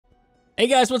Hey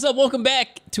guys, what's up? Welcome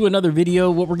back to another video.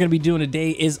 What we're going to be doing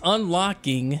today is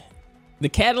unlocking the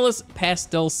Catalyst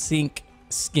Pastel Sync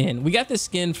skin. We got this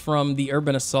skin from the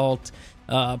Urban Assault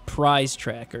prize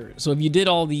tracker. So if you did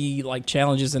all the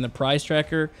challenges in the prize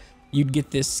tracker, you'd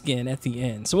get this skin at the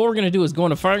end. So what we're going to do is go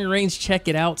into firing range, check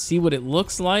it out, see what it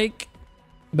looks like.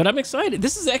 But I'm excited.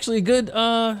 This is actually a good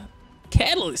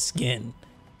Catalyst skin.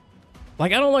 I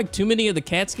don't like too many of the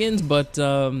cat skins, but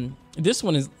this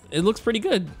one it looks pretty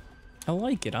good. I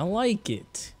like it. I like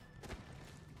it.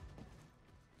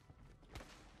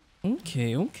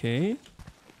 Okay, okay.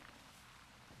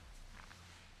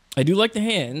 I do like the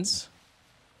hands.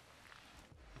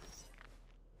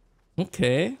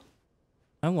 Okay.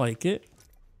 I like it.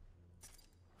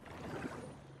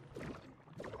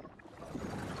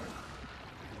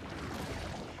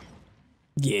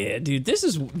 Yeah, dude, this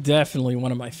is definitely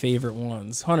one of my favorite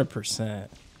ones. 100%.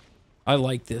 I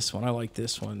like this one. I like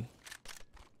this one.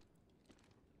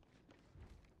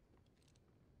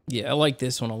 Yeah, I like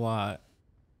this one a lot.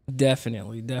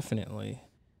 Definitely, definitely.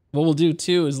 What we'll do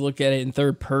too is look at it in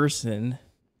third person.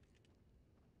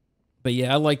 But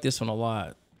yeah, I like this one a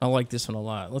lot. I like this one a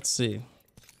lot. Let's see.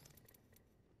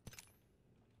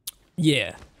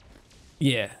 Yeah.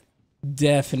 Yeah.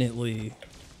 Definitely.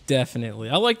 Definitely.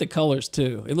 I like the colors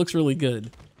too. It looks really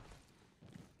good.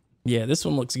 Yeah, this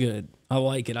one looks good. I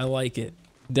like it. I like it.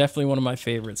 Definitely one of my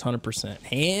favorites. 100%.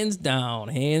 Hands down.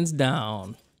 Hands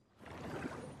down.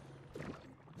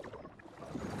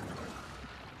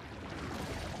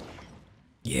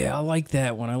 Yeah, I like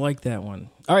that one. I like that one.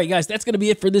 All right, guys, that's going to be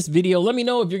it for this video. Let me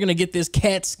know if you're going to get this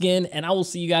cat skin, and I will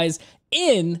see you guys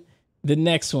in the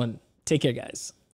next one. Take care, guys.